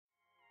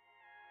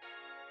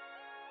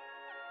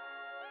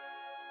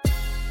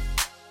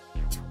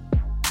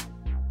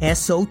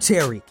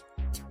esoteric.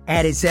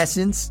 At its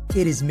essence,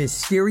 it is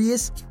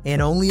mysterious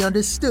and only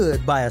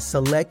understood by a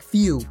select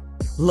few.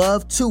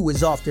 Love, too,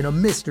 is often a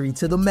mystery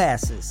to the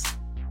masses.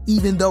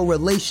 Even though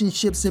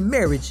relationships and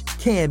marriage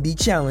can be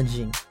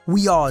challenging,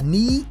 we all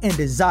need and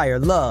desire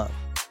love.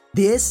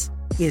 This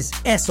is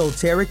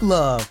Esoteric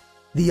Love,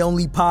 the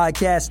only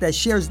podcast that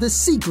shares the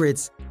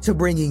secrets to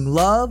bringing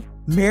love,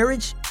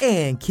 marriage,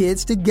 and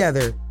kids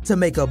together to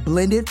make a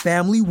blended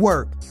family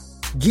work.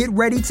 Get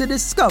ready to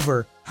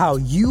discover how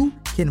you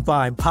can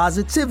find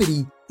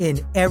positivity in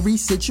every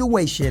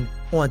situation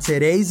on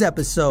today's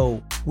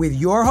episode with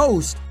your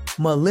host,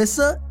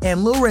 Melissa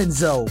and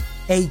Lorenzo,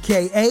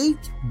 aka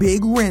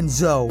Big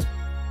Renzo.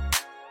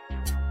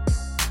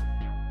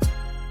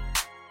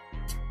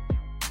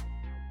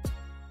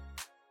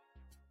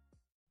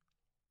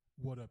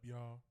 What up,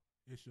 y'all?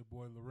 It's your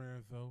boy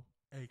Lorenzo,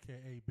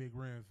 aka Big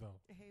Renzo.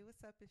 Hey,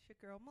 what's up? It's your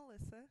girl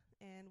Melissa,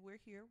 and we're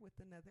here with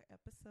another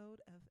episode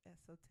of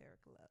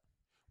Esoteric Love.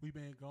 We've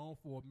been gone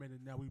for a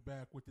minute now. We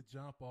back with the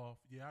jump off.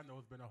 Yeah, I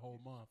know it's been a whole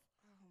month.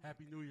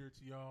 Happy New Year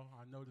to y'all.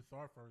 I know this is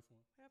our first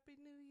one.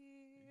 Happy New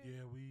Year.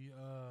 Yeah, we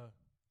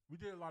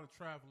did a lot of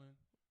traveling.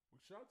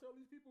 Should I tell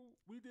these people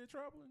we did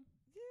traveling?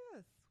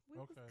 Yes, we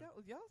was Okay.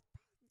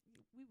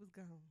 we was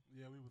gone.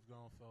 Yeah, we was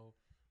gone, so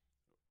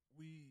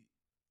we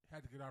had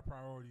to get our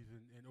priorities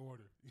in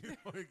order, and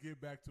get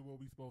back to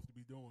what we're supposed to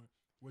be doing,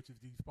 which is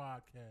these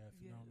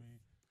podcasts. You know what I mean?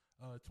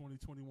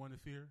 2021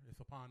 is here. It's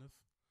upon us.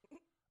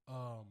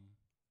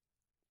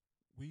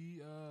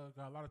 We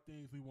got a lot of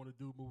things we want to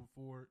do moving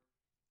forward,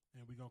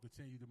 and we're going to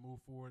continue to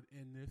move forward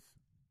in this.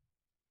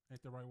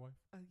 Ain't that right, wife?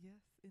 Yes,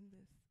 in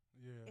this.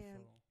 Yeah.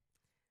 And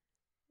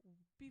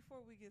before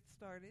we get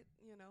started,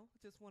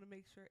 just want to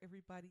make sure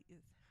everybody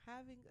is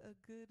having a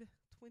good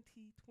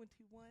 2021.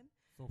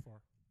 So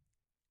far.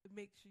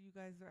 Make sure you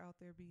guys are out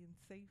there being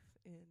safe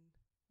and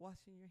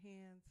washing your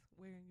hands,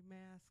 wearing your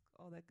mask,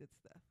 all that good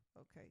stuff.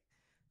 Okay.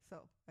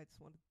 So I just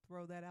want to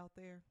throw that out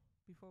there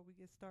before we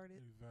get started.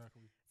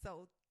 Exactly.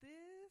 So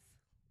this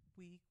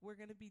week we're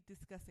going to be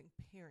discussing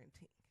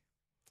parenting.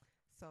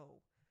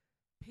 So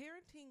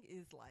parenting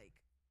is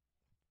like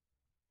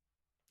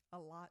a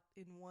lot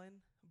in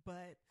one,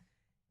 but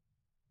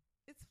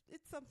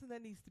it's something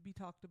that needs to be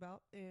talked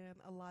about,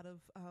 and a lot of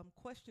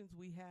questions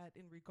we had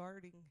in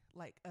regarding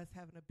like us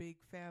having a big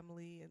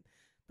family and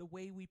the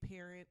way we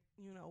parent,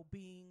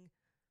 being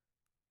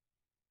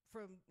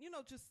from,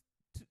 just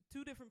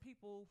two different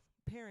people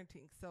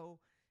parenting. So,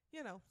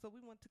 so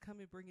we want to come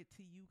and bring it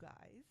to you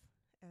guys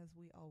as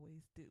we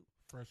always do.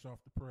 Fresh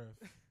off the press.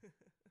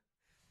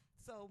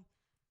 So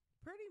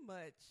pretty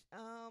much,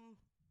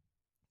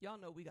 y'all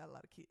know we got a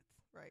lot of kids,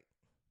 right?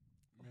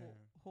 A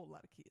whole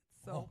lot of kids.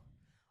 So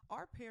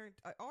our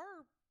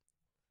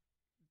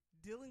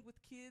dealing with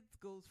kids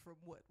goes from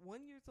 1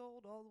 year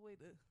old all the way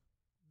to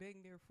dang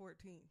near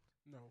 14.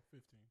 No, 15.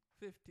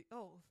 50.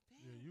 Oh,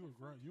 dang. Yeah, you a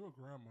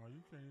grandma.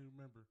 You can't even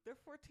remember. They're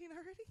 14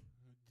 already?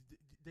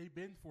 They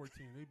been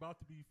 14. They about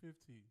to be 15.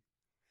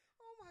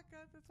 Oh my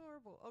God, that's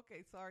horrible.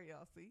 Okay, sorry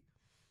y'all. See,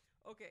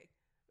 okay,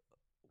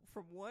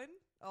 from 1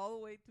 all the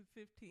way to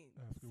 15.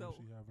 Ask her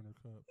what she have in her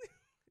cup.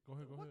 Go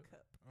ahead. What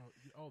cup?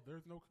 Oh,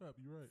 there's no cup.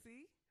 You're right.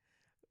 See,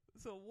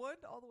 so 1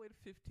 all the way to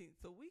 15.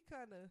 So we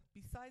kind of,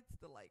 besides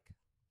the like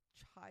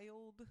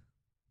child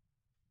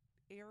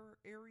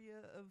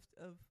area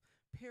of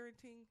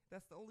parenting,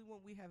 that's the only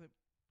one we haven't.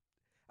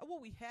 Well,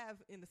 we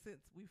have in a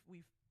sense.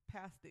 We've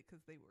passed it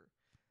because they were,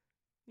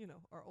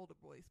 our older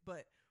boys.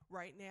 But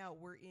right now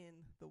we're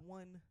in the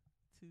 1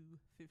 to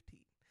 15.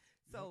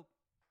 So,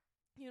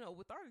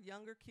 with our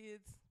younger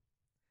kids,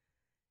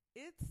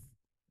 it's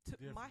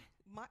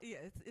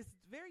it's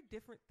very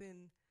different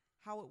than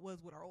how it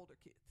was with our older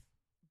kids,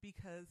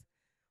 because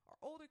our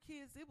older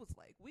kids, it was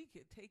like we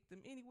could take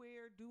them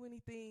anywhere, do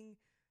anything,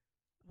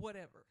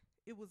 whatever.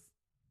 It was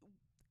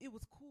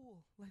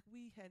cool. Like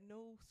we had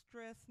no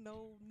stress,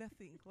 no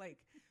nothing. Like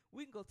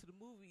we can go to the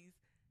movies,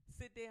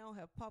 sit down,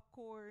 have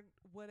popcorn,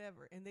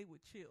 whatever, and they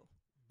would chill.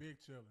 Big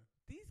chilling.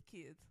 These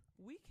kids,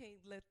 we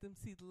can't let them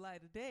see the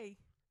light of day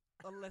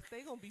unless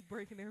they gonna be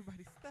breaking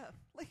everybody's stuff.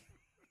 Like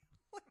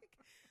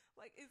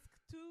it's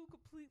two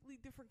completely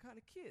different kind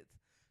of kids.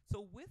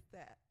 So with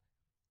that,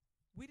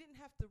 we didn't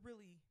have to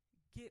really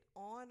get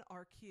on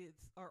our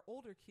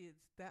older kids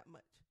that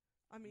much.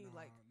 I mean,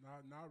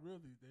 not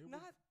really. They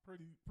was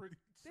pretty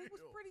chill. They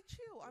was pretty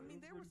chill. I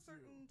mean, there were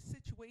certain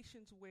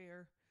situations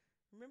where,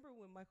 remember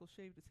when Michael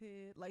shaved his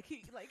head?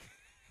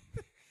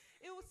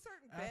 It was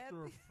certain bad.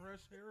 After a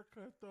fresh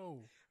haircut,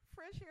 though.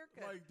 Fresh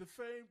haircut. Like the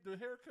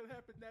haircut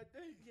happened that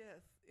day.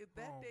 Yes,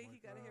 that day he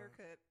got a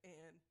haircut,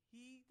 and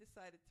he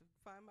decided to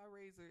find my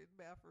razor in the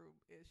bathroom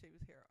and shave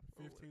his hair off.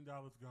 $15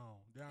 gone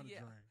down the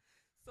drain.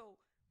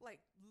 So like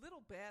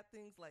little bad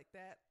things like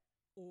that,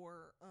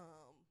 or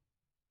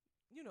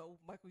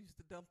Michael used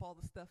to dump all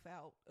the stuff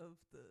out of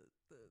the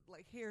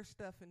like hair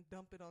stuff and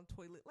dump it on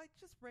toilet, like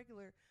just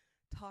regular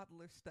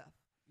toddler stuff.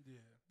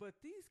 Yeah. But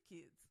these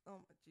kids, oh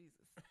my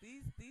Jesus,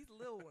 these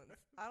little ones,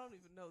 I don't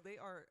even know. They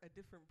are a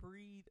different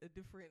breed,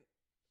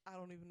 I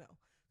don't even know.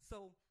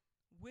 So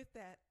with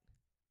that,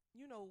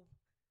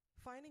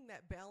 finding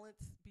that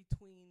balance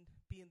between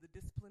being the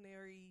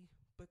disciplinary,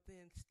 but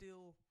then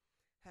still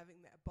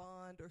having that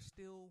bond, or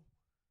still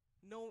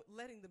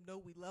letting them know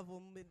we love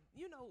them, and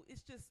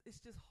it's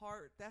just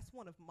hard. That's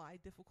one of my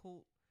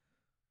difficult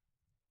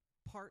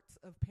parts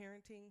of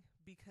parenting,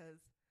 because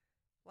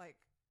like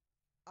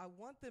I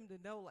want them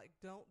to know, like,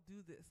 don't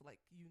do this. Like,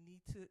 you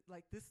need to,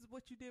 like, this is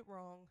what you did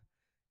wrong.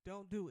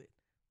 Don't do it.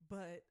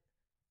 But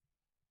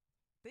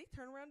they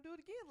turn around and do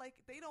it again. Like,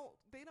 they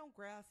don't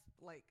grasp,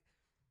 like.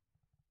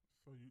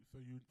 So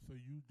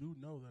you do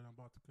know that I'm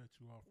about to cut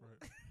you off, right?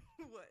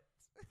 What?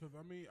 Because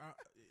I mean,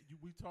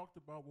 we talked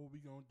about what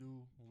we gonna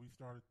do when we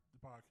started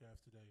the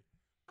podcast today,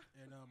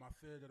 and I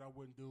said that I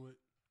wouldn't do it,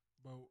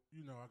 but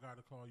I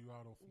got to call you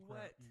out on some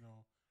crap.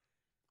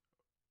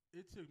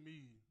 It took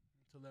me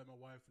to let my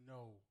wife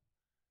know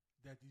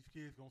that these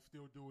kids gonna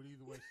still do it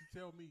either way. She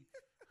tell me,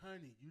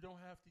 honey, you don't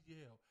have to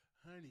yell.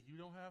 Honey, you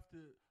don't have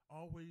to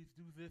always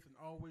do this and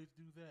always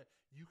do that.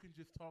 You can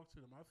just talk to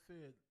them. I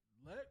said,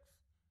 Lex,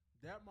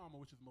 that mama,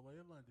 which is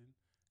Malaya London,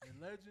 and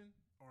Legend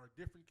are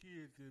different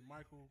kids than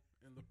Michael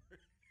and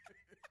Lorraine.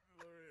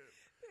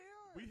 They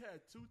are. We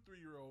had 2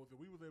 3-year-olds, and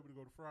we was able to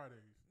go to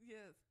Fridays.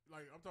 Yes.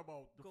 Like, I'm talking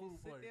about the Go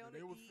food sit place. down And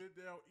they and would eat. sit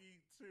down,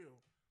 eat,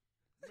 chill.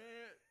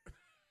 Man,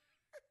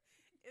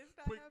 It's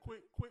not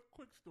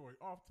quick story.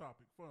 Off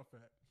topic. Fun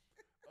fact.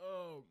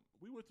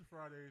 We went to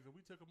Fridays, and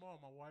we took them all.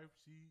 My wife,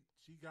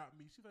 she got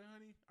me. She's like,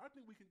 honey, I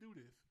think we can do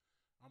this.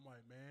 I'm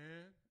like,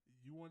 man,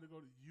 you want to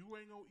go you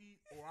ain't going to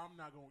eat, or I'm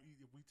not going to eat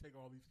if we take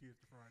all these kids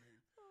to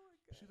Fridays. Oh, my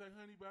God. She's like,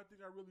 honey, but I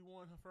think I really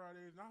want her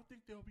Fridays, and I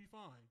think they'll be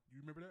fine.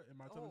 You remember that? Am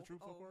I telling the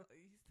truth so far?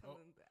 He's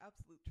telling the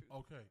absolute truth.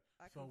 Okay.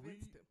 I So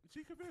convinced him.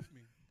 She convinced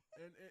me.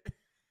 and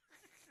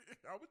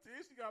I would say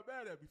she got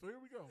mad at me. So here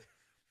we go.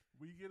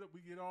 We get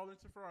all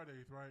into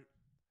Fridays, right?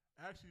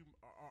 Actually,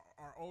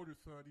 our older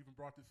son even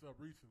brought this up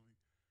recently.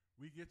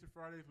 We get to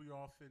Fridays, we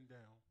all sitting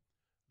down.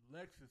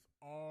 Lex is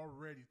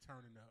already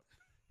turning up.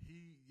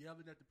 He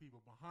yelling at the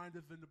people behind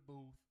us in the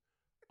booth,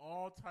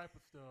 all type of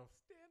stuff.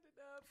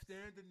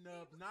 Standing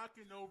up,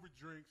 knocking over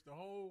drinks. The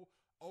whole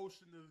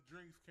ocean of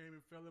drinks came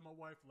and fell in my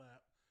wife's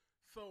lap.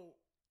 So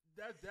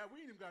that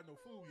we ain't even got no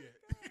food yet.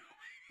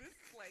 This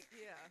is like,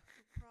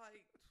 probably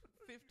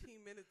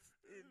 15 minutes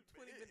and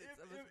 20 minutes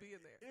of us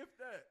being there. If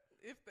that.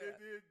 And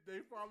then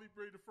they finally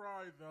bring the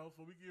fries out,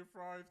 so we give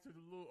fries to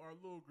our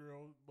little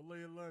girl,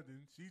 Malaya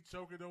London. She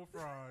choking on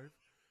fries.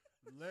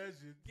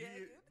 Legend.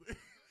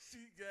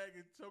 She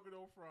gagging, choking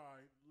on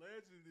fries.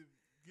 Legend is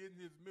getting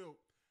his milk.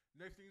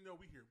 Next thing you know,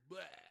 we hear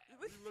blah.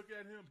 We look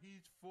at him.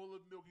 He's full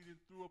of milk. He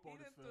didn't threw up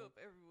on himself. He done threw up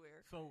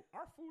everywhere. So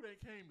our food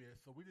ain't came yet.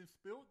 So we done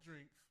spilled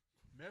drinks,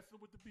 messing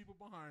with the people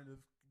behind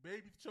us.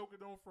 Babies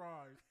choking on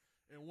fries,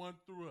 and one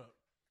threw up.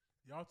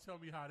 Y'all tell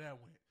me how that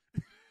went.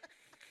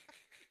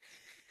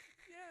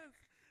 Yes.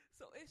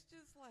 So it's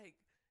just like,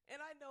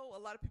 and I know a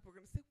lot of people are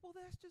going to say, well,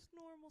 that's just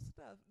normal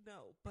stuff.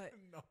 No, but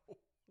No.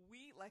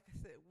 Like I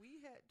said,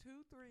 we had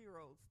 2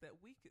 3-year-olds that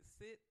we could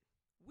sit.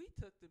 We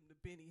took them to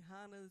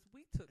Benihana's.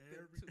 We took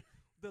them to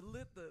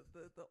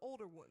the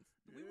older ones.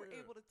 We were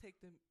able to take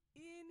them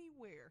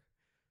anywhere.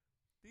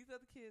 These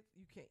other kids,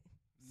 you can't.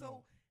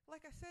 So,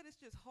 like I said, it's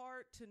just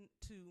hard to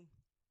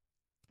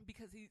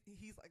because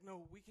he's like,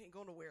 no, we can't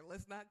go nowhere.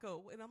 Let's not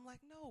go. And I'm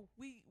like, no,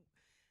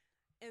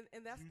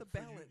 and that's the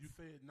balance. You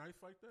say it nice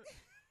like that?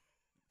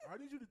 I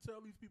need you to tell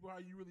these people how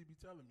you really be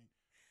telling me.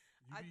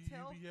 You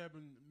be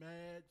having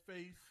mad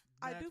face.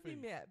 I do be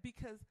mad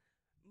because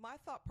my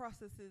thought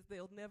process is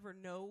they'll never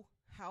know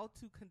how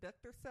to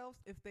conduct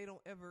themselves if they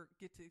don't ever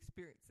get to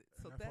experience it.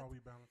 And so that's why we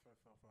balance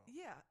ourselves out.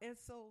 Yeah, and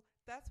so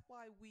that's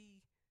why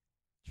we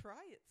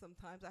try it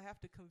sometimes. I have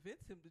to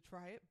convince him to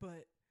try it,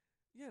 but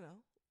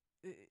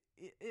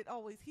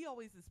he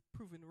always is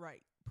proven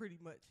right. Pretty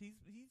much,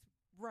 he's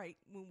right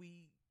when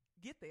we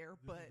get there.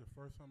 This is the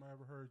first time I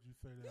ever heard you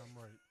say that I'm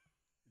right.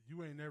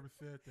 You ain't never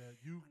said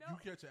that. You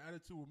catch an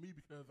attitude with me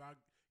because I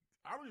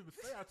don't even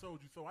say I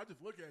told you so. I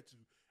just look at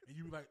you and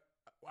you be like,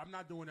 I'm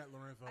not doing that,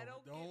 Lorenzo.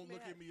 Don't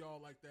look at me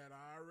all like that.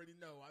 I already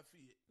know. I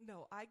see it.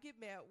 No, I get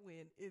mad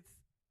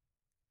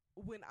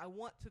when I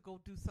want to go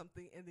do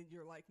something and then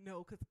you're like,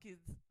 no, because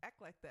kids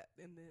act like that.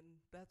 And then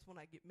that's when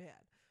I get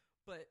mad.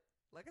 But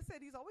like I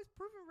said, he's always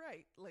proven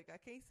right. Like, I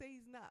can't say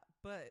he's not.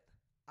 But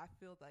I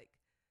feel like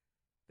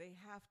they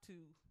have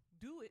to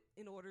do it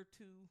in order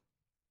to,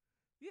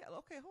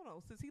 okay, hold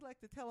on. Since he liked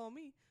to tell on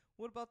me,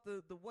 what about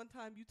the one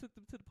time you took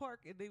them to the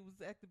park and they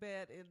was acting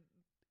bad and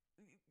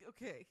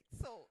okay,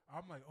 so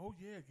I'm like, oh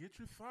yeah, get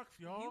your socks,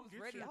 y'all. He was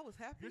ready. I was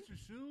happy. Get your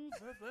shoes.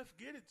 Let's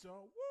get it,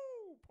 y'all.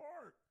 Woo,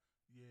 park.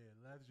 Yeah,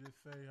 let's just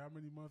say how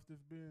many months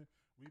this been.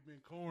 We've been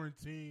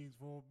quarantined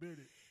for a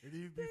minute, and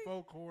even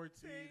before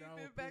quarantine, they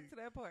ain't been back to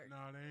that park.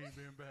 No, they ain't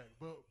been back.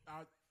 But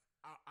I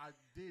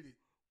did it.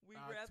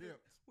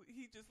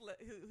 He just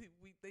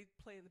they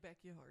play in the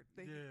backyard.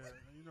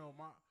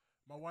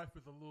 My wife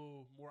is a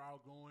little more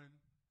outgoing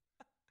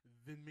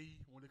than me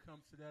when it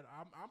comes to that.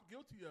 I'm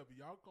guilty of it.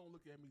 Y'all gonna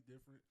look at me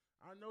different.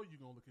 I know you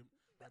gonna look at me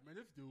like, man,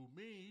 this dude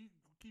mean.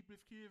 He keep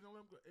his kids on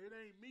them. It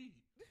ain't me.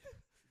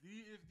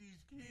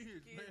 These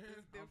kids,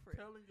 man. I'm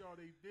telling y'all,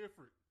 they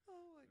different.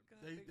 Oh my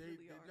God, they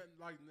really are.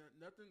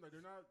 Nothing like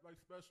they're not like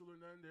special or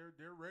nothing.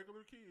 They're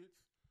regular kids.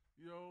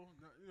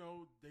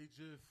 They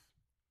just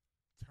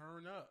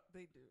turn up.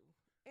 They do,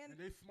 and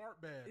they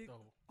smart bad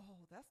though.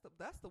 Oh,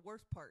 that's the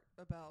worst part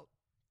about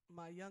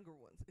my younger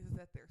ones is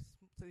that they're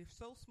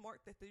so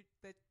smart that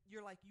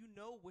you're like, you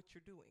know what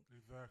you're doing.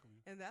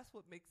 Exactly. And that's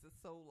what makes it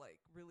so like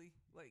really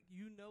like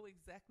you know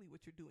exactly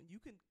what you're doing.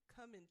 You can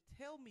come and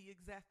tell me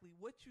exactly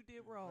what you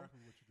did wrong.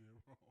 Exactly what you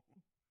did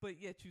wrong. But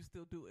yet you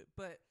still do it.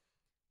 But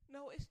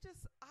no, it's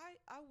just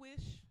I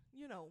wish,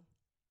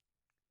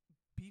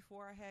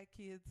 before I had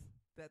kids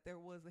that there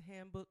was a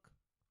handbook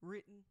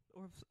written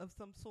or of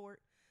some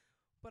sort.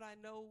 But I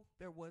know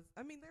there was.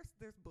 I mean,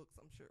 there's books,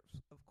 I'm sure,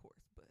 of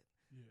course. But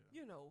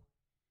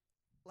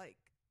like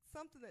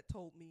something that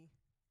told me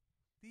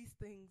these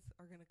things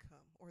are gonna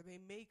come or they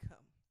may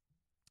come,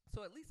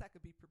 so at least I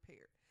could be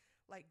prepared.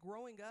 Like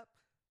growing up,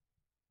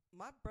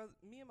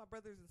 me and my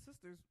brothers and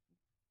sisters,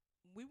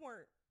 we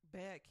weren't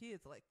bad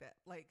kids like that.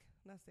 Like,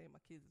 I'm not saying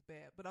my kids is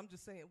bad, but I'm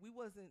just saying we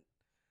wasn't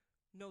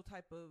no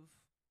type of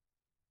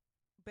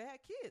bad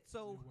kids.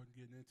 So you wasn't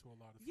getting into a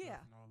lot of stuff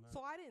and all that.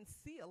 So I didn't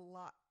see a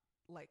lot.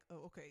 Like,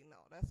 oh, okay, no,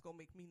 that's gonna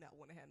make me not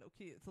want to have no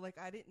kids. So like,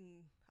 I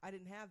didn't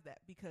have that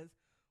because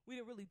we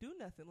didn't really do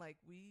nothing. Like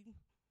we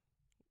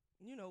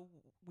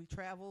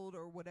traveled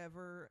or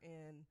whatever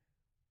and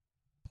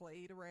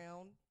played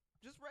around,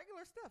 just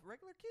regular stuff,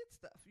 regular kid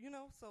stuff.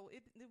 So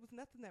it was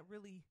nothing that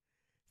really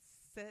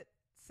set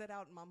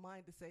out in my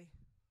mind to say,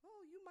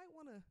 oh, you might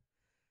want to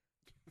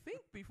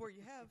think before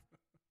you have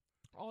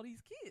all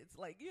these kids,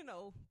 like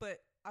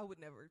But I would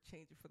never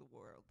change it for the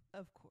world,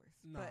 of course.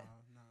 Nah.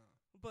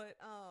 But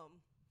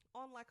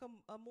on like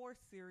a more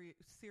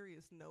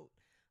serious note,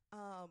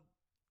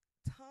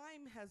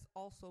 time has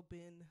also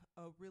been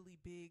a really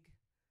big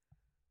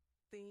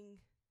thing.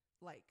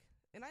 Like,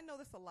 and I know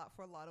this a lot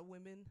for a lot of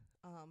women,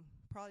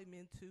 probably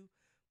men too,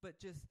 but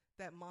just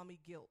that mommy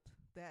guilt,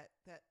 that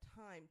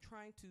time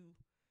trying to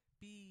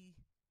be,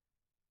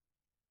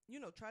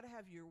 try to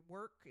have your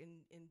work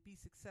and be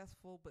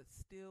successful, but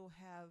still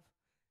have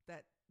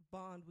that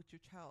bond with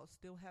your child,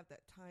 still have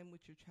that time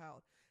with your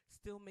child,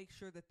 still make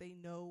sure that they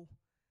know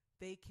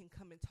they can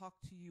come and talk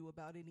to you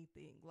about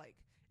anything, like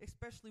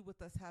especially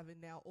with us having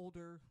now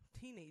older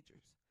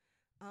teenagers.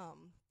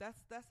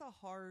 That's a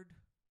hard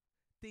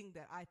thing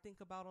that I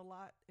think about a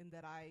lot, and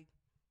that I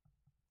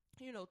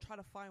try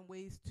to find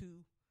ways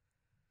to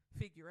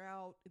figure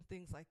out and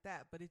things like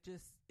that, but it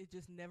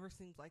just never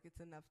seems like it's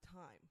enough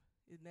time.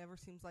 It never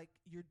seems like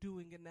you're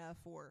doing enough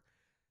or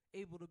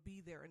able to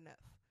be there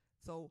enough.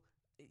 So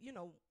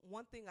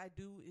one thing I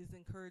do is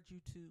encourage you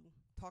to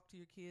talk to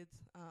your kids.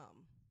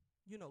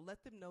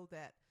 Let them know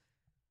that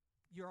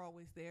you're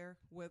always there,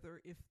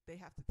 whether if they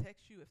have to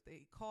text you, if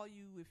they call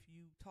you, if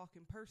you talk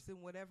in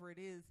person, whatever it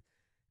is,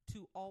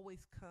 to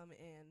always come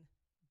and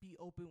be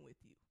open with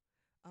you.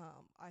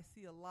 I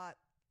see a lot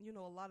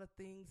of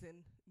things,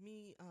 and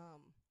me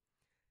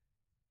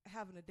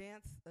having a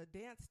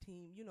dance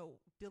team,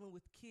 dealing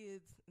with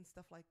kids and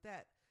stuff like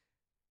that.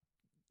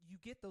 You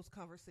get those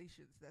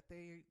conversations that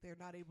they're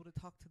not able to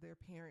talk to their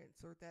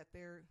parents, or that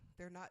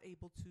they're not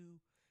able to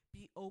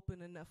be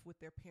open enough with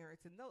their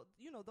parents, and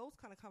those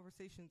kind of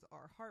conversations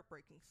are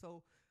heartbreaking.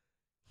 So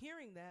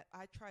hearing that,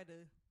 I try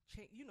to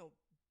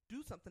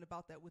do something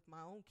about that with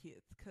my own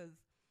kids, because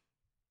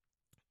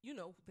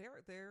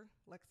they're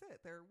like I said,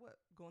 they're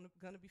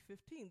gonna be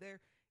 15.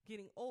 They're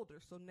getting older,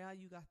 so now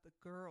you got the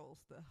girls,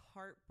 the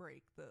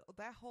heartbreak,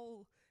 that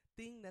whole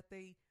thing that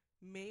they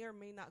may or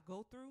may not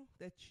go through,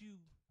 that you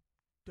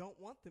don't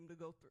want them to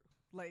go through.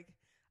 Like,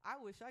 I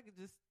wish I could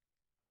just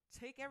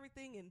take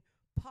everything and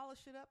polish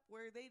it up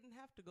where they didn't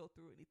have to go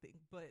through anything.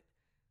 But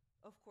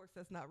of course,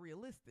 that's not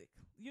realistic.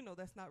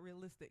 That's not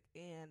realistic.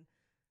 And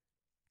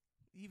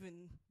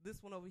even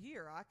this one over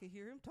here, I could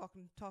hear him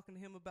talking to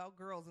him about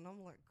girls, and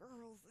I'm like,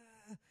 girls,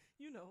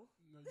 No,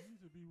 you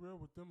need to be real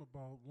with them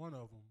about one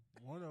of them.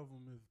 One of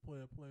them is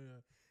player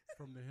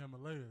from the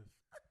Himalayas.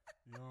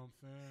 You know what I'm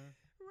saying?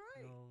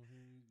 Right.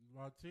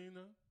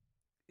 Latina.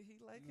 He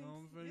like, you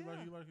know what I'm saying?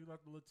 Yeah. He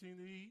like the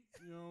Latina heat.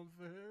 You know what I'm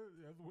saying?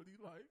 That's what he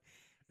like.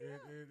 Yeah.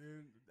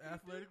 And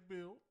athletic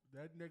build.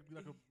 That neck be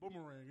like a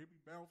boomerang. It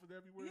be bouncing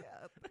everywhere.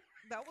 Yeah,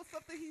 that was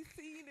something he's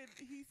seen, and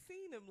he's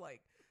seen him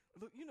like,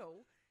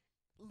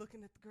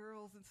 looking at the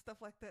girls and stuff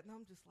like that. And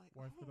I'm just like,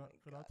 wife,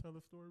 could I tell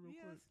a story real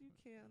quick? Yes, you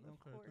can.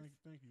 Okay, of course.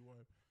 Thank you,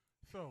 wife.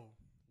 So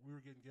we were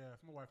getting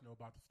gas. My wife know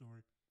about the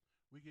story.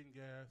 We getting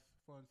gas.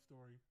 Fun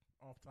story.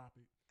 Off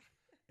topic.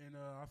 And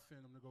I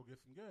sent him to go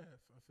get some gas.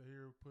 I said,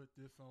 here, put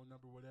this on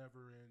number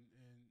whatever and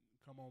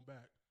come on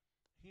back.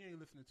 He ain't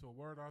listening to a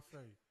word I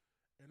say.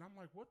 And I'm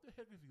like, what the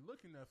heck is he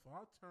looking at? So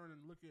I turn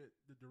and look at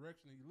the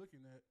direction he's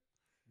looking at,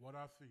 what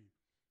I see.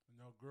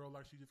 Girl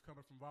like she just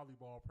coming from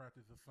volleyball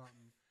practice or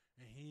something,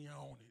 and he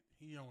on it.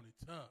 He on it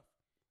tough.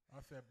 I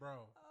said,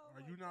 bro,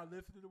 are you not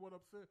listening to what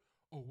I'm saying?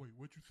 Oh, wait,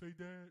 what you say,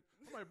 Dad?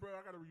 I'm like, bro,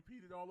 I got to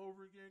repeat it all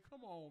over again.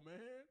 Come on,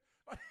 man.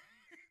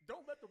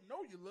 Don't let them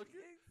know you're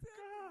looking. Exactly.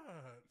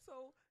 God.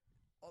 So,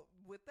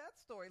 with that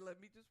story, let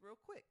me just real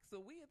quick.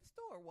 So we in the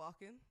store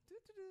walking,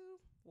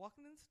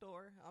 walking in the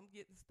store. I'm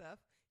getting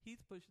stuff. He's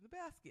pushing the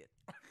basket.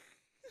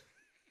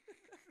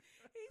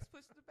 He's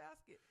pushing the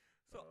basket.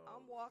 So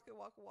I'm walking.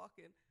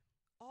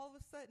 All of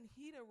a sudden,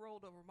 he done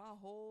rolled over my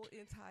whole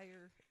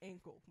entire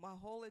ankle, my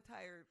whole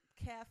entire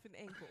calf and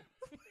ankle.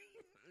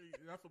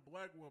 That's a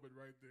black woman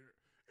right there.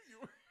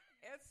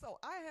 And so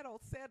I had on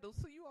sandals,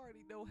 so you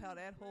already know how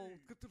that whole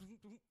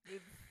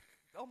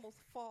almost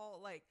fall,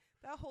 like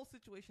that whole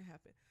situation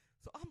happened.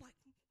 So I'm like,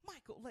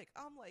 Michael, like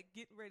I'm like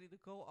getting ready to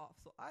go off.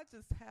 So I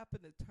just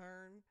happened to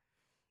turn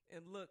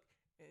and look,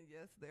 and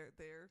yes,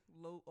 there,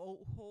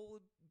 whole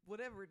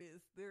whatever it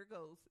is, there it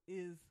goes,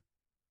 is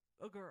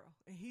a girl,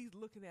 and he's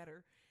looking at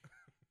her.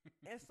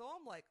 And so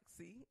I'm like,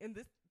 see, and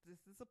this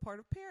is a part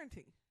of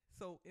parenting.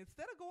 So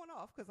instead of going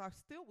off, because I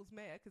still was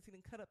mad because he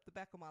didn't cut up the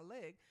back of my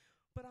leg,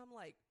 but I'm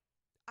like,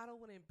 I don't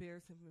want to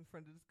embarrass him in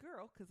front of this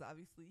girl because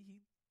obviously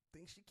he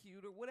thinks she's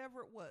cute or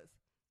whatever it was,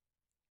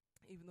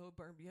 even though it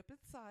burned me up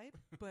inside.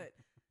 But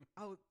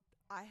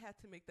I had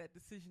to make that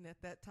decision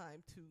at that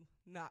time to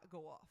not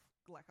go off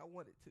like I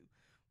wanted to.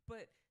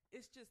 But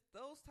it's just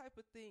those type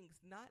of things,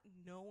 not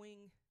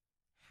knowing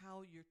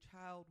how your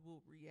child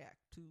will react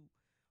to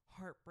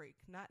heartbreak,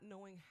 not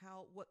knowing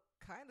what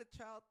kind of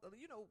child,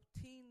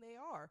 teen they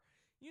are,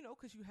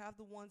 because you have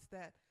the ones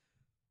that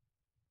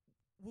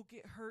will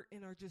get hurt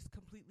and are just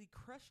completely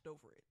crushed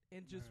over it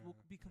and just will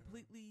be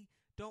completely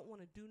don't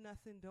want to do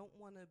nothing, don't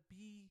want to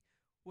be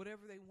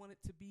whatever they want it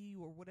to be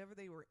or whatever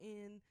they were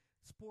in,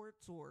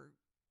 sports or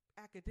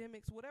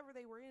academics, whatever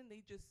they were in,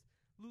 they just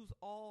lose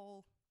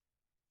all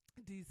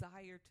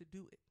desire to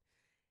do it.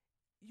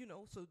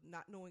 So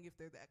not knowing if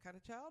they're that kind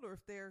of child or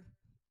if they're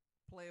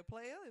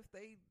player, if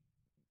they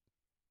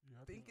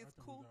think it's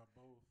cool.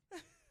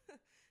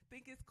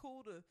 Think it's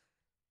cool to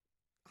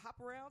hop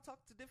around,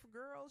 talk to different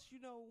girls,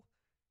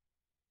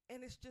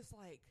 and it's just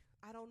like,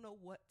 I don't know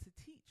what to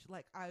teach.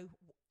 Like I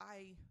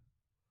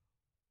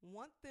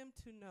want them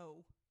to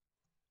know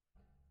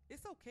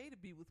it's okay to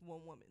be with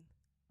one woman,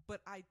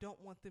 but I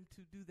don't want them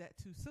to do that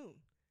too soon.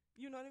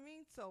 You know what I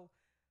mean? So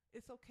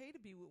it's okay to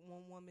be with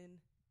one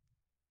woman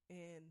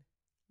and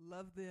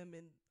love them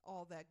and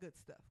all that good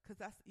stuff, because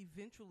that's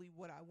eventually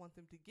what I want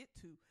them to get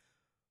to.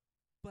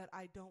 But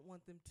I don't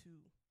want them to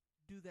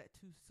do that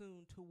too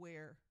soon to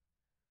where,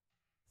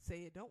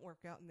 say it don't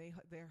work out and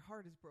their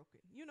heart is broken.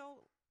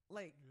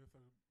 Like it's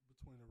like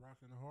between the rock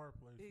and the hard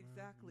place.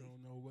 Exactly. Man. You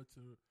don't know what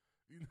to,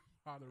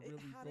 how to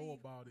really go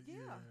about it.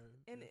 Yeah.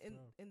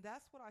 And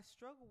that's what I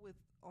struggle with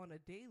on a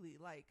daily.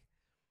 Like,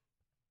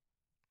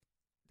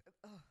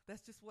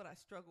 that's just what I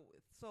struggle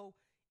with. So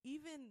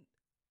even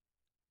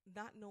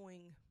not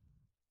knowing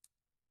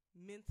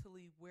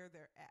mentally where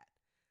they're at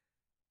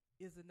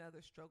is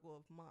another struggle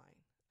of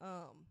mine.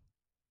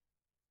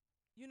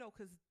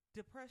 Because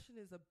depression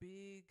is a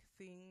big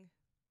thing,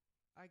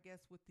 I guess,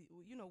 with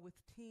with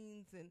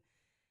teens,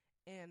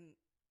 and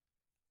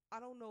I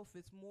don't know if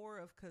it's more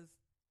of because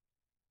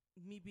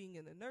me being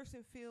in the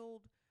nursing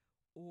field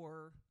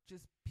or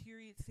just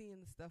period seeing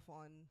the stuff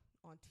on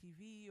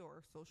TV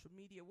or social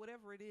media,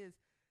 whatever it is,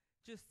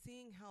 just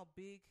seeing how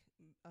big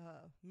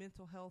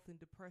mental health and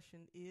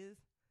depression is,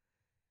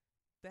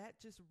 that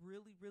just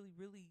really, really,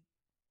 really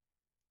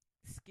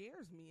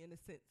scares me in a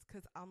sense,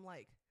 because I'm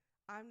like,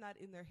 I'm not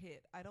in their head.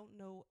 I don't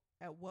know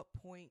at what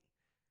point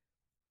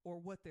or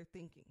what they're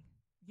thinking.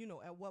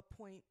 At what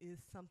point is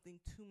something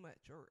too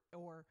much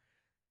or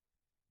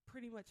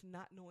pretty much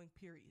not knowing,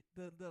 period.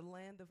 The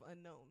land of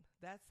unknown.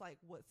 That's like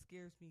what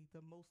scares me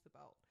the most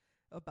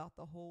about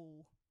the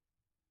whole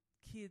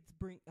kids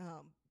the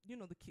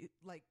kid,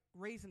 like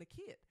raising a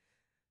kid.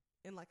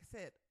 And like I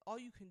said, all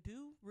you can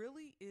do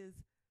really is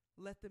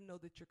let them know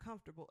that you're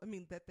comfortable. I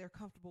mean, that they're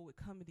comfortable with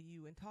coming to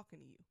you and talking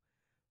to you.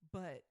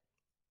 But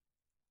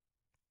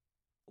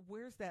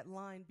where's that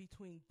line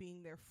between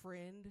being their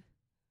friend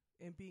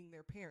and being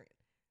their parent?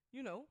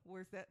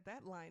 Where's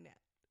that line at?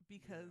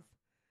 Because,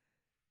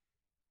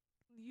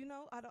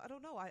 I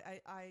don't know.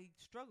 I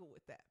struggle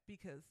with that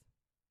because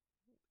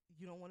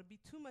you don't want to be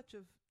too much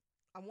of,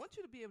 I want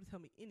you to be able to tell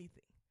me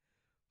anything,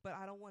 but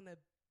I don't want to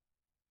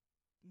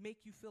make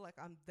you feel like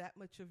I'm that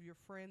much of your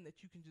friend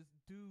that you can just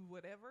do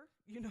whatever,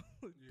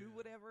 do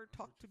whatever,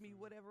 talk to me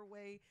whatever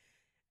way,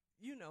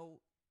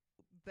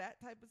 that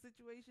type of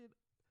situation.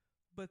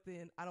 But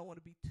then I don't want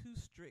to be too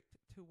strict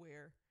to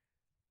where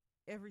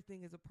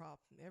everything is a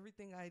problem.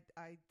 Everything I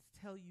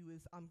tell you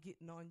is I'm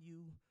getting on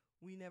you.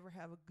 We never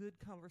have a good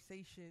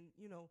conversation,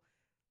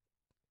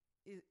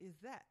 is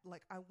that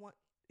like, I want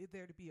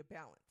there to be a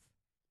balance.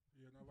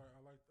 Yeah, and I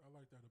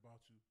like that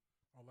about you.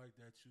 I like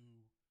that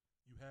you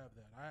have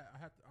that.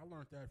 I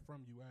learned that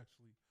from you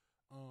actually.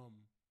 Of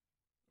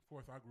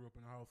course, I grew up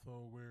in a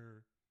household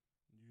where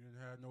you didn't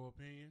have no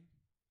opinion.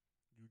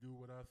 You do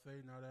what I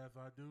say, not as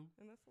I do.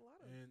 And that's a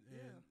lot of And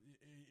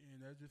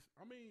that's just,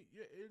 I mean,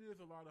 yeah, it is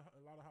a lot of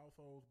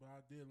households, but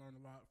I did learn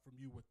a lot from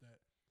you with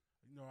that.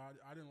 You know,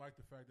 I didn't like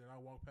the fact that I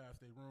walked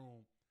past their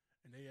room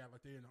and they act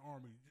like they in the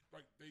army,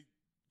 like they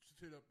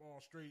sit up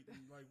all straight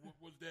and like,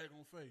 what's Dad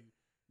gonna say?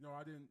 You know,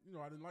 I didn't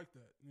like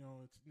that. You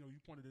know, it's, you know, you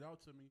pointed it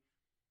out to me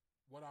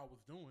what I was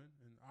doing,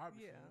 and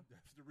obviously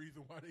that's the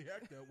reason why they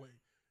act that way,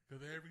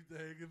 because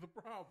everything is a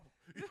problem.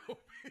 You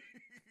know,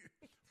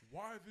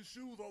 why is his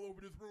shoes all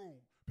over this room?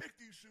 Pick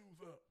these shoes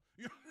up.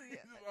 You know,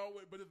 it's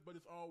always, but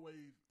it's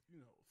always, you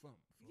know,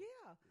 something. So,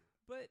 yeah,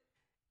 but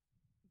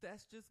that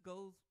just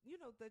goes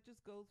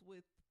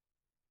with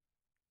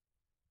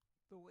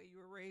the way you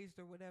were raised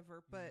or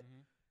whatever. But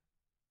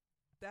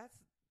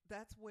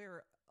that's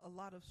where a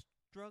lot of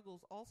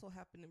struggles also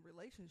happen in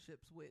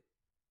relationships, with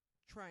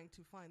trying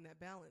to find that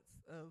balance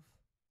of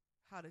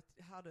how to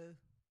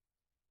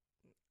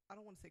I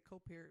don't want to say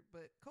co-parent,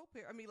 but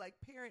co-parent. I mean, like,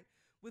 parent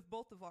with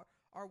both of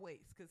our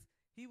ways, because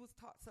he was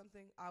taught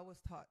something, I was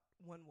taught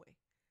one way.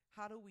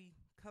 How do we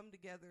come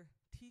together,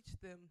 teach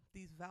them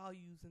these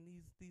values and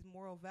these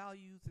moral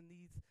values and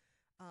these,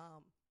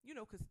 you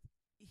know, because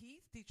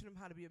he's teaching them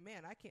how to be a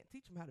man. I can't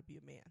teach him how to be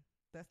a man.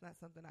 That's not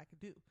something I could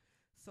do.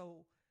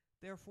 So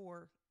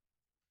therefore,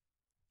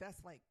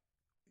 that's like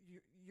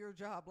your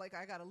job. Like,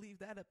 I got to leave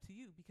that up to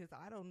you, because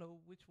I don't know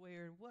which way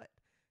or what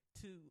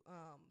to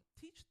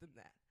teach them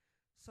that.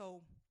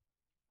 So,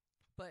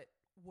 but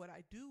what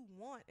I do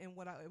want, and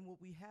what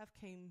we have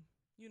came,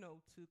 you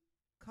know, to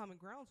common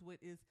grounds with,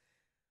 is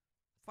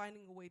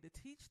finding a way to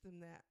teach them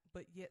that,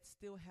 but yet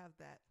still have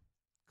that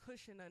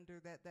cushion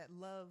under that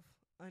love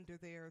under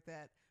there,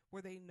 that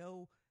where they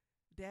know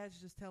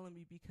Dad's just telling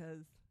me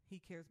because he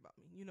cares about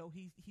me. You know,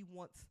 he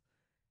wants,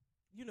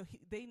 you know,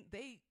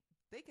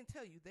 they can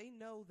tell you, they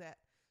know that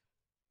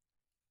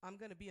I'm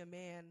going to be a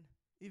man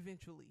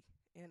eventually,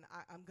 and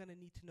I'm going to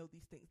need to know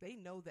these things. They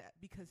know that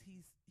because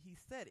he's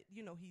said it.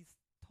 You know, he's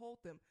told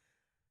them,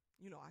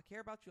 you know, I care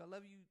about you, I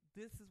love you,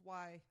 this is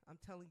why I'm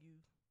telling you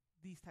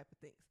these type of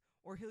things.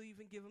 Or he'll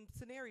even give them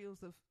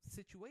scenarios of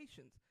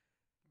situations.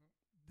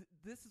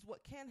 This is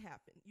what can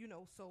happen, you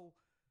know, so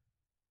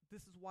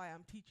this is why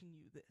I'm teaching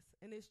you this.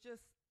 And it's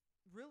just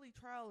really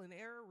trial and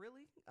error,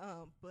 really.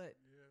 But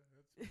yeah,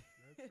 that's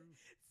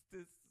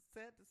true. It's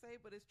sad to say,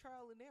 but it's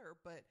trial and error.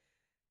 But,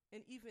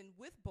 and even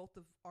with both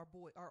of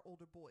our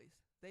older boys,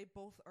 they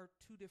both are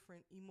two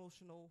different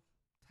emotional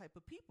type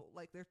of people.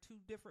 Like, they're two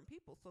different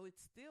people. So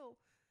it's still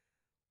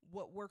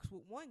what works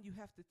with one, you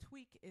have to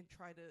tweak and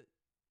try to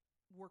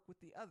work with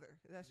the other.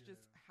 That's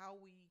just how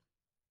we,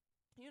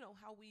 you know,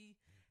 how we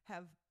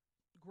have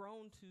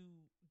grown to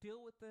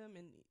deal with them,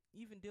 and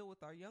even deal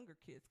with our younger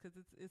kids, because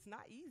it's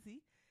not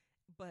easy.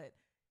 But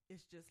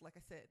it's just, like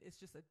I said, it's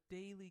just a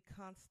daily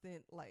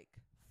constant, like,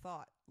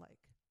 thought, like,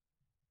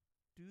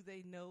 do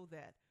they know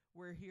that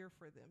we're here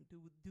for them?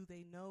 Do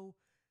they know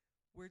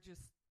we're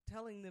just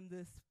telling them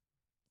this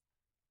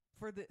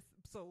for this?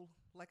 So,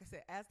 like I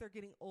said, as they're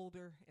getting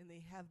older and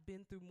they have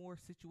been through more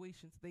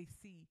situations, they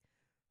see,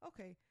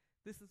 okay,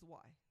 this is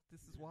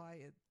why,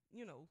 and,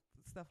 you know,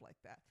 stuff like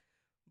that.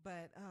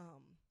 But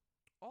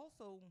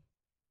also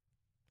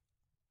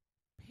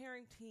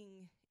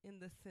parenting in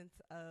the sense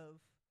of,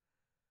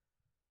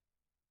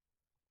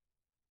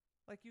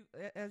 like, you,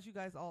 as you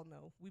guys all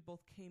know, we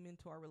both came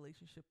into our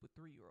relationship with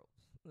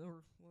 3-year-olds,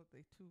 or what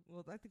they two?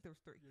 Well, I think there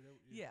was 3.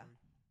 Yeah.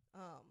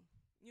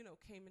 You know,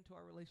 came into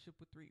our relationship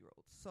with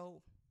 3-year-olds.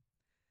 So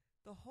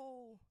the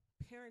whole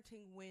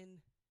parenting when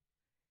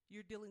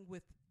you're dealing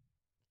with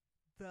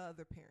the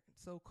other parent,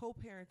 so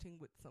co-parenting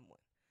with someone,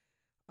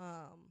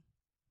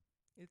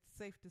 it's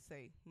safe to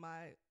say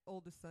my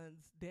oldest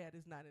son's dad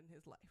is not in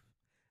his life.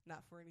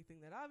 Not for anything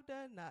that I've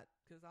done, not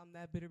because I'm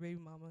that bitter baby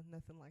mama,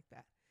 nothing like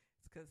that.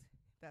 It's because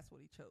that's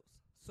what he chose.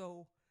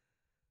 So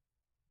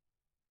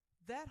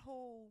that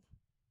whole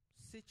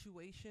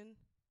situation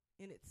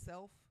in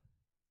itself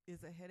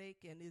is a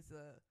headache, and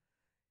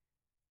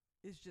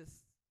is just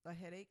a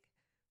headache.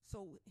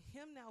 So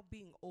him now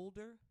being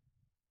older,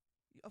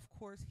 of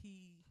course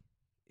he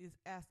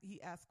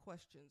asks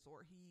questions,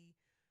 or he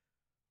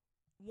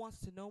wants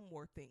to know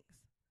more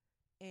things.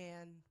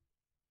 And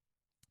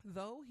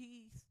though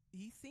he's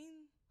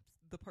seen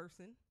the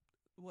person,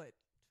 what,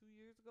 2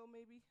 years ago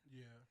maybe?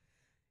 Yeah.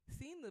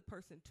 Seen the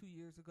person 2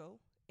 years ago,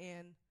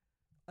 and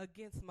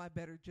against my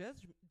better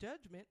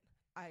judgment,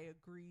 I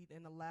agreed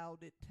and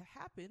allowed it to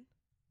happen,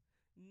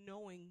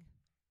 knowing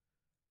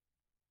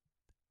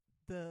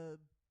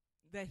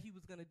that he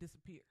was going to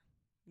disappear.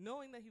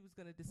 Knowing that he was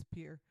going to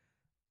disappear,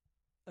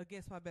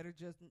 against my better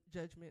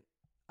judgment,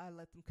 I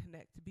let them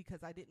connect,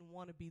 because I didn't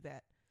want to be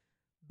that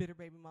bitter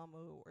baby mama,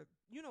 or,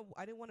 you know,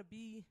 I didn't want to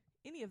be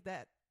any of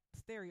that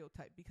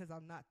stereotype, because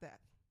I'm not that.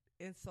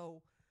 And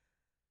so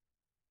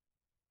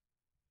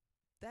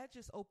that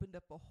just opened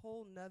up a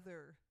whole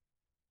nother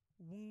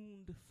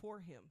wound for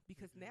him,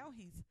 because now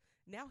he's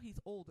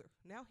older.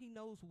 Now he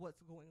knows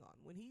what's going on.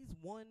 When he's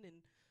 1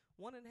 and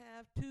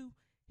 1.5, 2,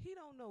 he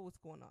don't know what's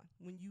going on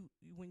when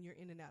you're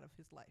in and out of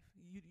his life.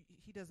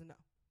 He doesn't know.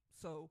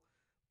 So,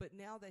 But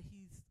now that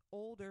he's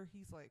older,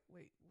 he's like,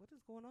 wait, what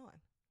is going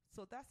on?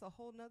 So that's a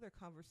whole nother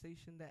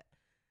conversation that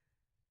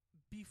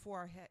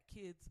before I had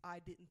kids, I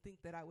didn't think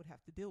that I would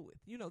have to deal with.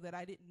 That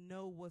I didn't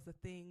know was a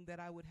thing that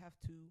I would have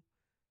to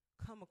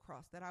come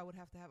across, that I would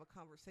have to have a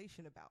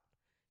conversation about.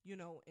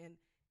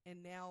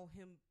 And now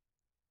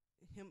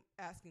him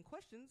asking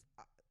questions,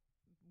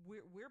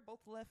 we're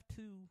both left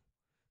to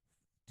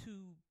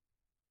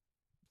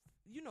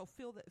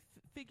feel that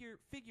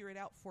figure it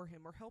out for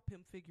him or help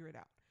him figure it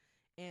out.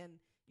 And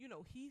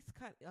he's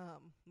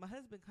my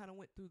husband kind of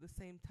went through the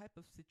same type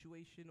of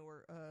situation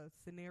or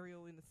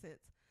scenario in a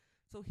sense.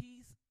 So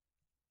he's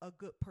a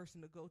good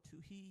person to go to.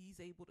 He's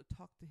able to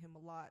talk to him a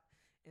lot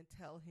and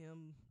tell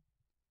him,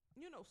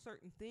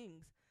 certain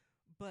things,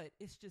 but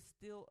it's just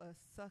still a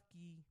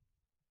sucky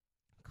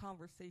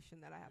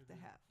conversation that I have to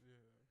have.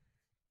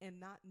 Yeah. And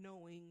not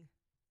knowing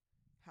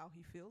how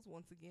he feels,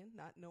 once again,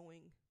 not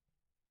knowing,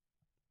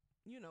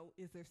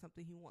 is there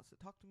something he wants to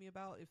talk to me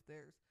about, if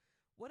there's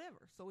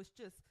whatever. So it's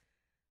just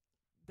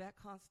that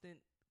constant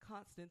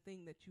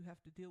thing that you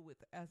have to deal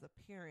with as a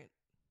parent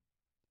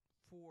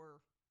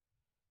for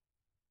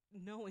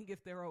knowing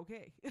if they're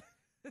okay.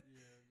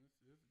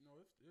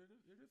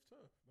 It is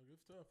tough. Like,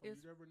 it's tough. Like,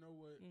 you never know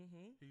what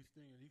he's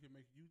thinking. He can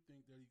make you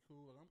think that he's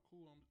cool. Like, I'm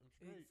cool. I'm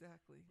straight.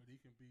 Exactly. But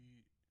he can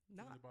be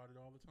not about it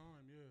all the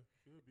time. Yeah,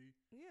 could be.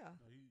 Yeah.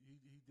 No,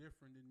 he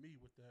different than me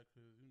with that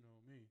because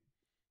me.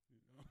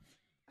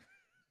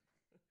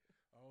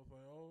 I was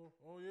like,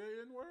 oh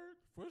yeah, N-word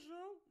for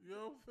sure. You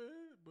know what I'm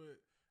saying? But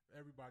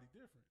everybody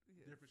different.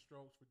 Yes. Different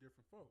strokes for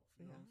different folks.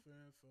 You know what I'm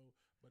saying? So,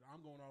 but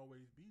I'm gonna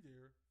always be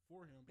there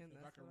for him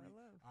because I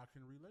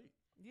can relate.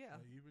 Yeah.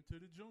 Even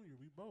to the junior,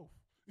 we both.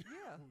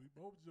 Yeah. We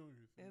both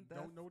juniors. And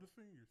don't know the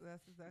seniors.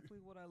 That's exactly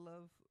what I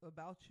love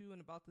about you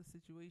and about the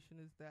situation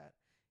is that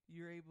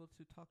you're able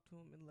to talk to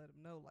him and let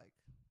him know, like,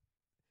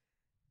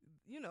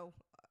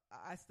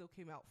 I still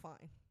came out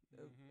fine.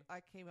 I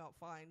came out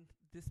fine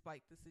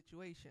despite the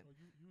situation. Oh,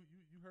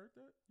 you heard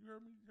that? You heard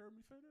me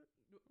say that?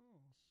 Oh,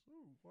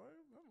 shoot. What?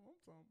 That's what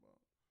I'm talking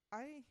about.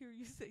 I didn't hear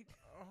you say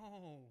that.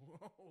 Oh.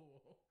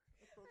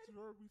 I thought you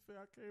heard me say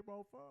I came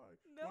out fine.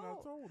 No. When I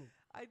told him.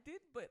 I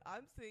did, but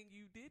I'm saying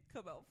you did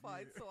come out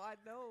fine, so I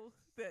know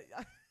that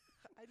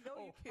I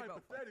know you came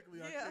out fine. Hypothetically,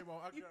 I came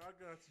out. I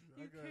got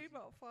you. You came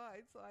out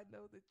fine, so I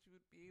know that you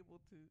would be able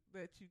to,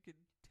 that you can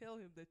tell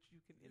him that you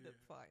can end up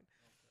fine.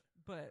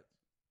 Okay.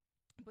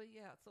 But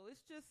yeah, so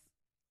it's just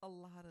a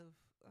lot of,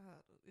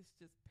 it's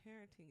just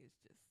parenting is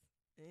just,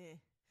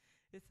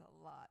 it's a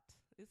lot.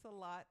 It's a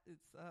lot.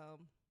 It's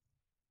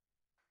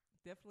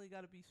definitely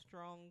got to be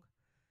strong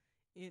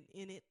in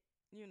it,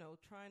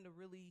 trying to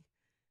really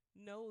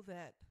know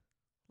that,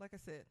 like I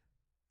said,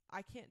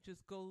 I can't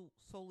just go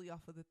solely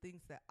off of the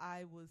things that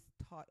I was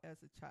taught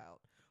as a child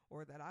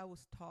or that I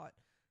was taught,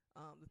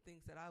 the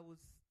things that I was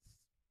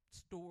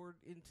stored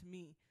into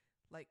me.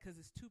 Like, because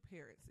it's two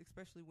parents,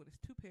 especially when it's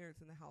two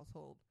parents in the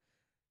household,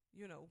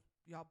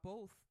 y'all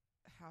both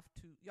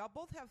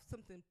have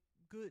something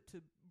good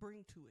to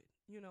bring to it,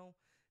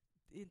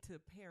 into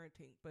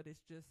parenting. But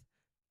it's just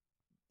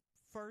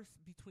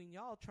first between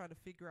y'all trying to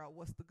figure out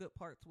what's the good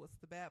parts, what's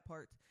the bad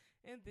parts,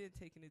 and then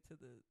taking it to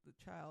the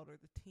child or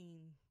the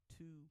teen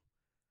to,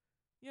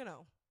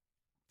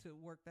 to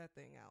work that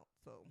thing out.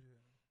 So,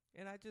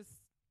 and I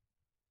just,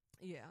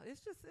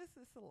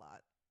 it's a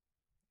lot.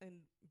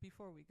 And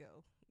before we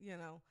go,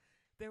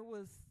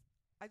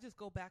 I just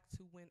go back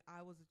to when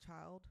I was a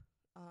child,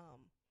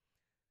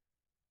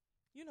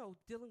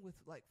 dealing with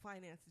like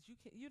finances.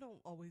 You don't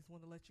always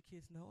want to let your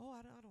kids know, oh,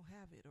 I don't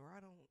have it, or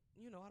I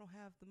don't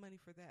have the money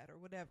for that or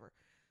whatever.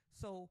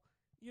 So,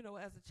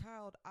 as a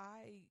child,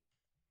 I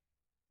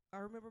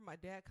remember my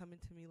dad coming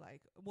to me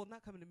like, well,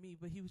 not coming to me,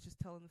 but he was just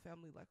telling the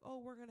family like, oh,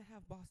 we're going to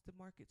have Boston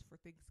markets for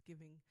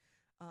Thanksgiving,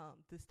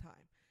 this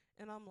time.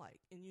 And I'm like,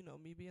 and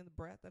me being the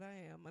brat that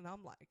I am, and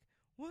I'm like,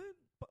 what?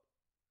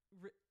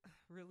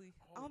 Really?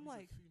 Oh, I'm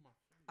like,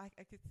 I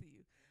could see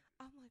you.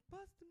 I'm like,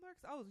 Boston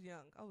markets. I was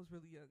young. I was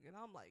really young. And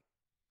I'm like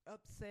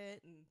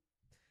upset and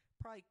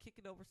probably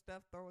kicking over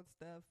stuff, throwing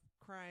stuff,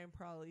 crying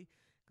probably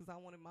because I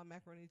wanted my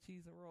macaroni and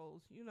cheese and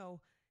rolls,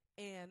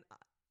 and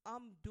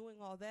I'm doing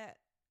all that.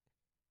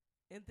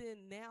 And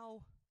then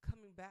now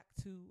coming back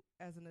to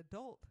as an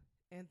adult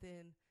and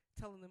then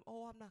telling them,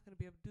 oh, I'm not going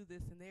to be able to do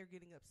this. And they're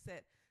getting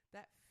upset.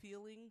 That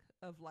feeling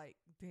of like,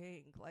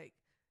 dang, like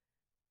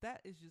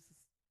that is just,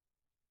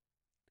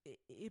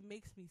 it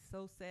makes me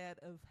so sad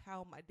of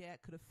how my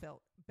dad could have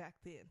felt back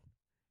then,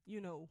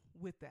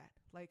 with that,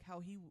 like how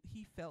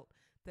he felt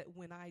that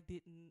when I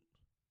didn't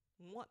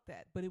want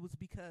that, but it was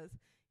because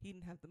he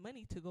didn't have the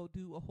money to go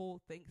do a whole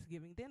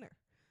Thanksgiving dinner.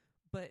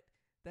 But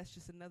that's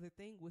just another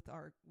thing with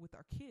our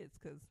kids,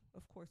 because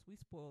of course we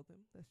spoil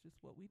them. That's just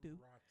what we do.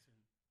 Rotten.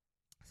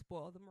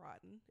 Spoil them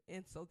rotten,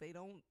 and so they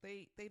don't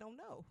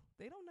know.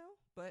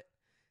 But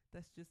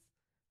that's just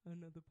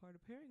another part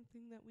of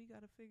parenting that we got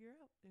to figure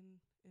out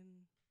and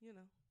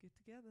get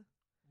together.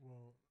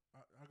 Well,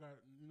 I got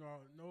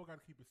I know I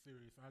got to keep it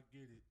serious. I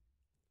get it.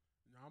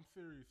 I'm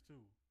serious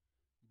too,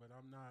 but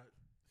I'm not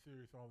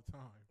serious all the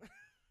time.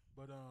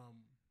 But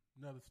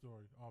another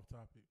story off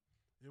topic.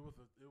 It was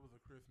a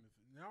Christmas.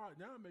 Now it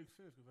makes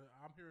sense because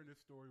I'm hearing this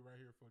story right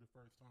here for the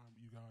first time.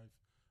 You guys,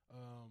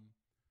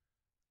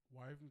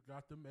 wife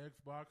got them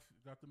Xbox,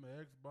 got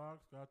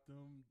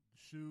them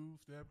shoes,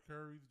 Steph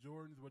Curry's,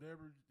 Jordans,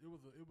 whatever. It was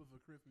a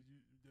Christmas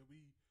that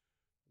we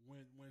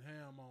went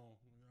ham on.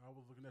 I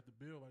was looking at the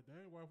bill like,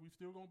 dang, wife, we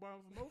still gonna buy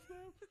some more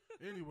stuff?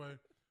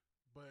 Anyway,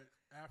 but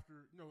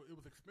after it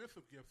was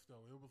expensive gifts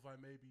though. It was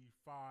like maybe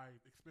 5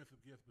 expensive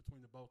gifts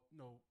between the both,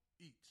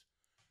 each,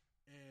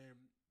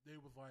 and they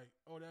was like,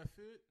 oh, that's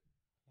it?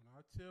 When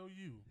I tell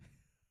you,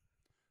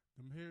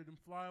 them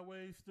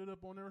flyaways stood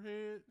up on her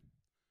head,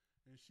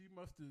 and she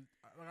must have,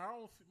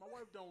 my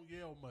wife don't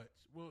yell much.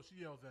 Well,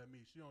 she yells at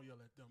me. She don't yell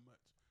at them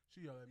much.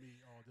 She yell at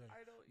me all day.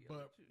 I don't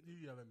yell at you.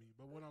 You yell at me.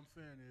 But what I'm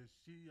saying is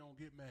she don't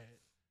get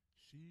mad.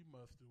 She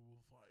must have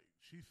was like,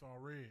 she saw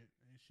red,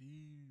 and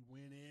she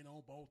went in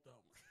on both of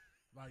them.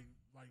 like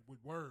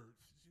with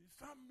words.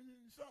 Something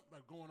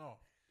like going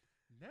off.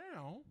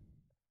 Now,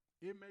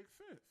 it makes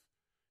sense.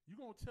 You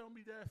gonna tell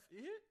me that's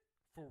it?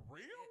 For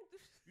real?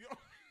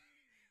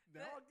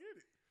 Now I get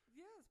it.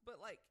 Yes,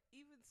 but like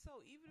even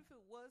if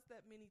it was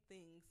that many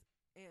things,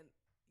 and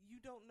you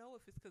don't know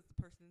if it's because the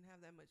person didn't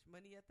have that much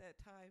money at that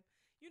time,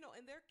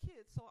 and they're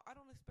kids, so I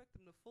don't expect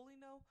them to fully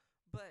know.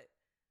 But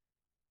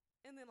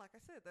and then, like I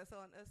said, that's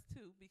on us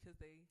too because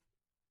they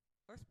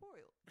are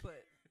spoiled.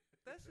 But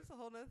that's just a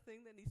whole other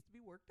thing that needs to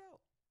be worked out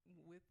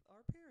with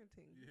our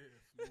parenting.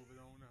 Yes, move it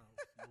on out.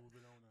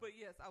 But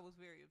yes, I was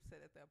very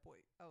upset at that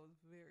point. I was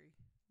very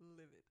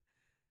livid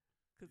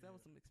because that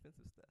was some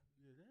expensive stuff.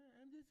 Yeah,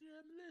 I'm just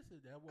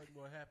listen. That wasn't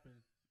what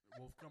happened.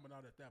 What was coming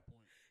out at that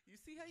point?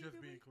 You see how just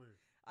you being clear.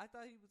 I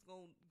thought he was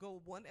gonna go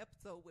one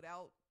episode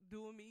without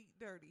doing me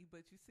dirty,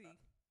 but you see,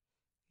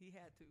 he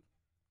had to.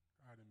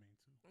 I didn't mean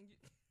to. Oh my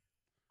God.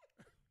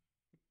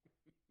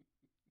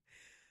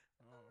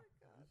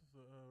 This is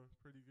a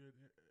pretty good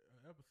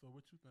episode.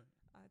 What you think?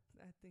 I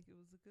think it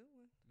was a good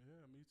one.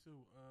 Yeah, me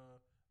too.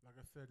 Like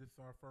I said, this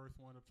is our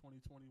first one of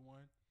 2021.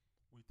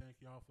 We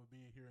thank y'all for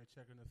being here and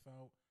checking us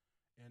out.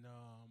 And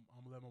I'm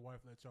going to let my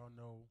wife let y'all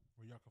know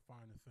where y'all can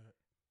find us at.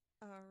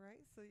 All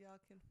right. So y'all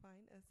can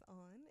find us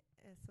on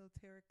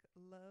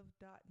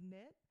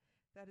esotericlove.net.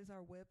 That is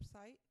our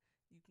website.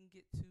 You can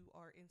get to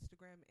our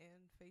Instagram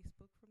and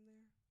Facebook from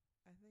there,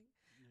 I think.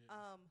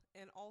 Yeah.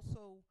 And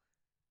also,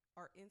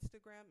 our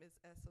Instagram is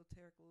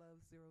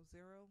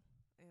esotericlove00,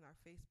 and our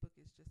Facebook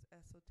is just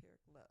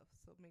Esoteric Love.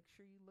 So make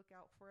sure you look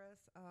out for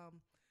us.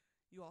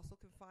 You also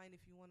can find,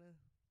 if you want to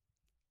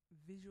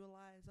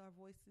visualize our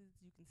voices,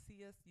 you can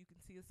see us. You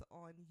can see us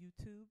on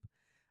YouTube.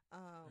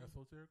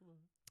 Esoteric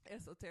Love?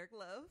 Esoteric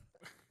Love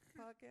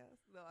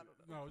podcast. No, I don't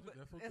No, know.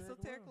 just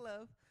Esoteric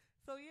Love.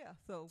 So, yeah.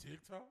 So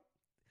TikTok?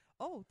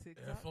 Oh,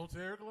 TikTok.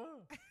 Esoteric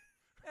Love.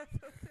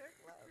 Esoteric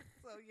Love.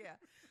 So, yeah.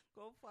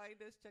 Go find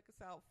us, check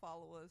us out,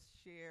 follow us,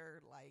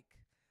 share, like,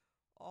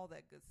 all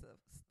that good stuff.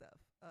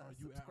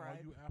 Subscribe.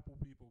 All you Apple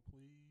people,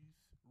 please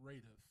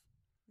rate us.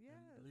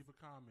 Yes. And leave a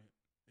comment.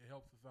 It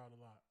helps us out a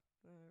lot.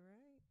 All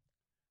right.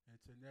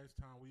 Until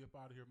next time, we up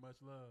out of here. Much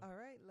love. All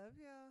right. Love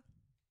y'all.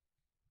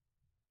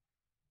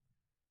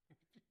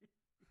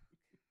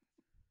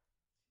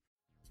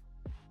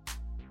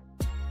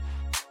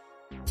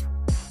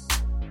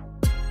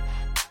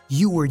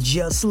 You were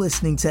just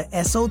listening to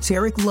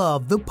Esoteric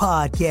Love, the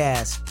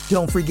podcast.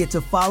 Don't forget to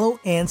follow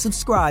and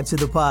subscribe to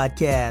the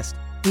podcast.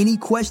 Any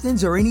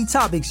questions or any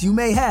topics you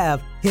may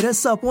have, hit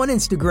us up on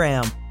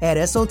Instagram at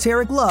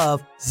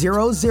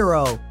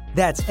esotericlove00.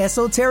 That's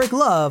Esoteric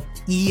Love,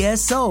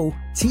 ESOTERIC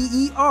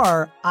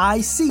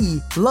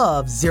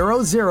Love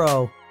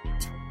 00.